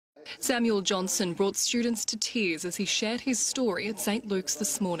Samiel Johnson brought students to tears as he shared his story at St Luke's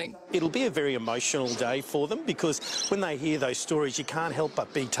this morning. It'll be a very emotional day for them because when they hear those stories, you can't help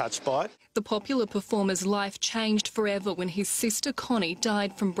but be touched by it. The popular performer's life changed forever when his sister Connie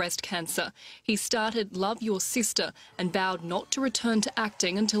died from breast cancer. He started Love Your Sister and vowed not to return to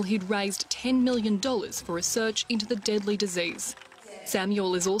acting until he'd raised $10 million for research into the deadly disease.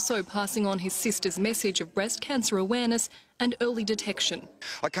 Samiel is also passing on his sister's message of breast cancer awareness and early detection.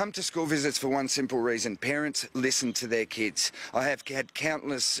 I come to school visits for one simple reason: parents listen to their kids. I have had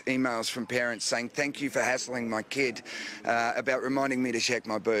countless emails from parents saying thank you for hassling my kid about reminding me to check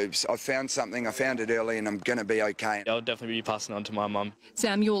my boobs. I found something, I found it early and I'm going to be okay. I'll definitely be passing on to my mum.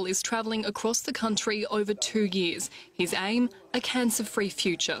 Samiel is travelling across the country over 2 years. His aim, a cancer-free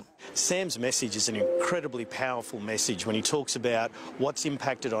future. Sam's message is an incredibly powerful message when he talks about what's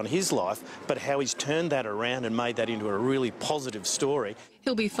impacted on his life, but how he's turned that around and made that into a really positive story.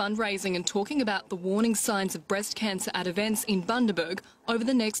 He'll be fundraising and talking about the warning signs of breast cancer at events in Bundaberg over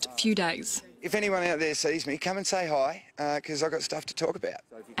the next few days. If anyone out there sees me, come and say hi, because I've got stuff to talk about.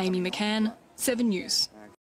 Amy McCann, 7 News.